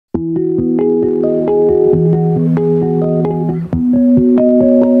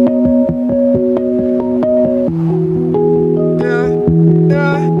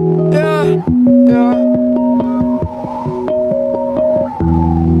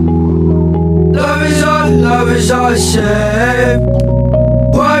the same.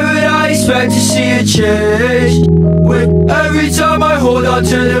 Why would I expect to see a change when every time I hold on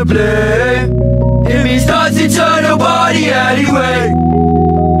to the blame, it means nothing to nobody anyway?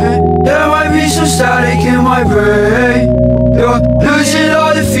 There might be some static in my brain. You're losing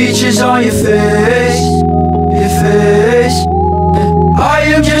all the features on your face. I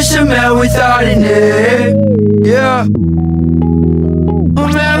am just a man without a name. Yeah, a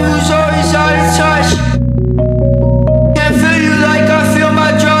man who's always out of touch. Can't feel you like I feel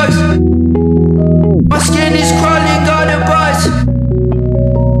my drugs. My skin is crawling on a buzz,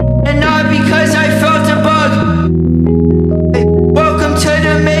 and not because I felt a bug. Hey, welcome to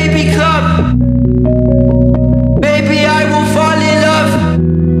the maybe club. Maybe I will fall in love,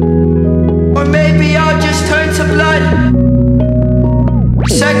 or maybe I'll just turn to blood.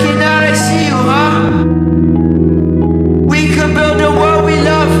 Second that I see you, huh? We could build a world we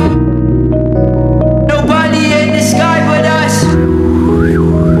love. Nobody in the sky but us.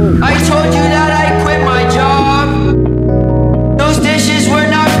 I told you that I quit my job. Those dishes were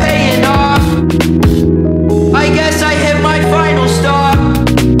not paying off. I guess I hit my final stop.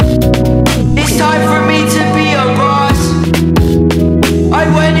 It's time for me to be a boss. I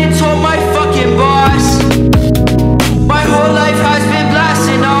went and told my fucking boss. My whole life has been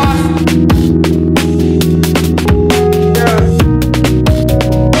blasting off.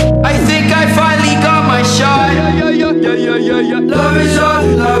 I think I finally got my shot.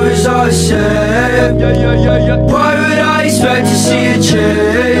 Love is all the same. Why would I expect to see a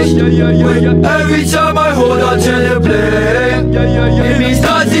change when every time I hold on to the blame, it means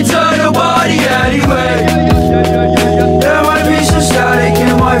nothing to nobody anyway? There might be some static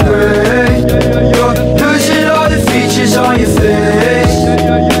in my brain. You're losing all the features on your face.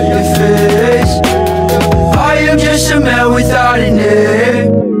 I am just a man without a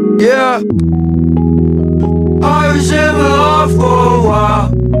name. Yeah, I was in love for a while.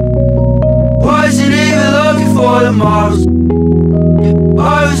 Wasn't even looking for the models.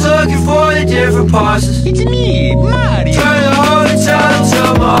 I was looking for the different poses. It's me.